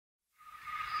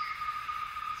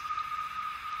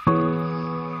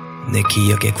내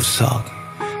기억의 구석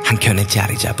한켠에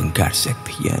자리 잡은 갈색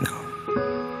피아노.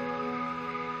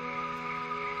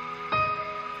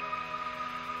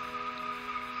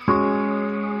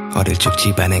 어릴 적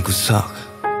집안의 구석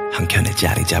한켠에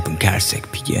자리 잡은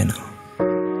갈색 피아노.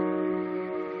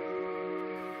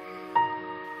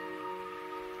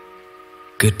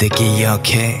 그때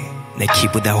기억해 내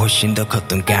키보다 훨씬 더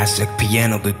컸던 갈색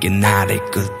피아노. 그게 나를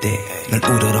끌 때 널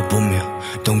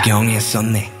우러러보며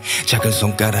동경했었네. 작은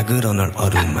손가락으로 널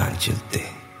어루만질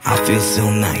때 I feel so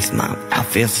nice mom, I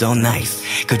feel so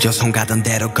nice. 그저 손 가던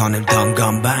대로 거닐던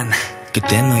건반.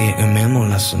 그때 너의 의미를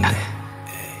몰랐었네.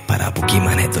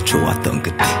 바라보기만 해도 좋았던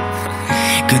그때.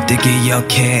 그때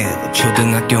기억해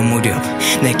초등학교 무렵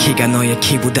내 키가 너의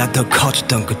키보다 더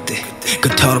커졌던 그때.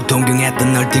 그토록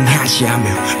동경했던 널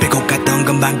등한시하며 배고 갔던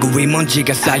건 방구 위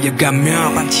먼지가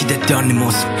쌓여가며 방치됐던 네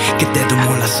모습 그때도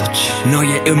몰랐었지.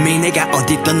 너의 의미 내가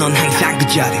어딨던 넌 항상 그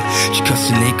자리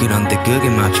지켰으니. 그런데 그게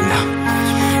마지막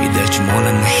이될 줄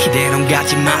몰랐네. 이대로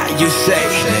가지마 you say.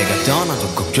 내가 떠나도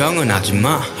걱정은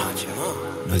하지마.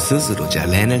 넌 스스로 잘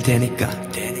해낼 테니까.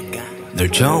 널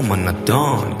처음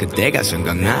만났던 그때가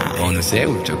생각나. 어느새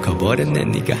훌쩍 커버렸네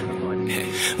네가.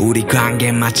 우리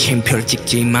관계 마침표를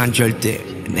찍지만 절대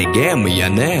내게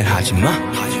미안해 하지마.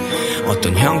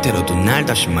 어떤 형태로도 날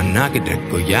다시 만나게 될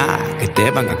거야.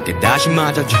 그때 반갑게 다시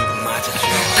맞아줘.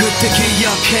 그때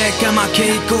기억해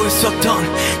까맣게 잊고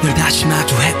있었던 널 다시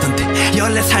마주했던 때.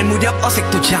 14살 무렵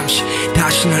어색도 잠시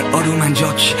다시 널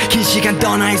어루만졌지. 긴 시간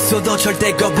떠나 있어도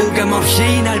절대 거부감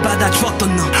없이 날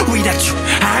받아줬던 너 Without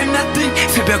you I'm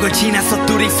nothing. 새벽을 지나서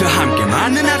둘이서 함께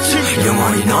맞는 아침.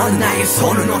 영원히 넌 나의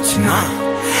손을 놓지 마.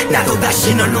 나도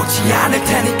다시 널 놓지 않을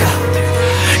테니까.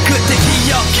 그때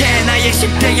기억해 나의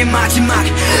 10대의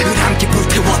마지막을 함께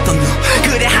불태웠던 너.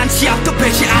 그래 한치 앞도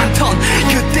빼지 않던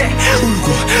그때.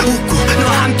 울고 웃고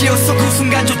너와 함께 웃어 그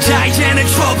순간조차 이제는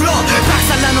추억으로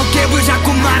박살난 어깨를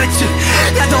잡고 말했지.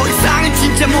 나도 더 이상은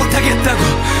진짜 못하겠다고.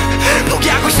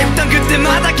 포기하고 싶던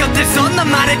그때마다 곁에서 난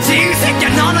말했지. 이 새끼야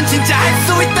너는 진짜 할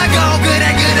수 있다고.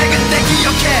 그래 그때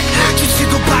기억해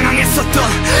주시도 방황했었던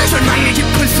절망의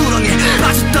깊은 수렁에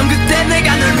빠졌던 그때.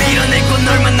 내가 널 밀어내고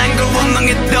널 만난 걸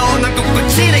원망했던 널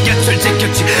꿋꿋이 내 곁을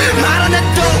지켰지. 말 안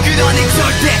해도 그러니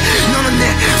절대 너는 내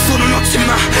손을 놓지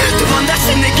마. 두 번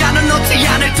다시 내가 널 놓지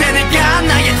않을 테니까.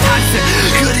 나의 탄생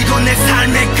그리고 내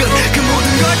삶의 끝 그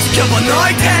모든 걸 지켜봐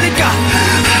너일 테니까.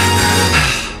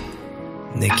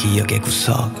 내 기억의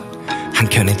구석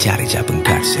한켠에 자리 잡은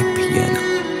갈색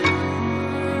피아노.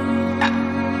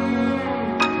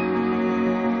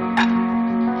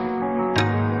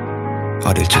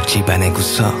 어릴 적 집안의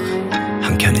구석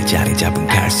한켠에 자리 잡은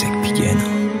갈색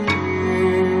피아노.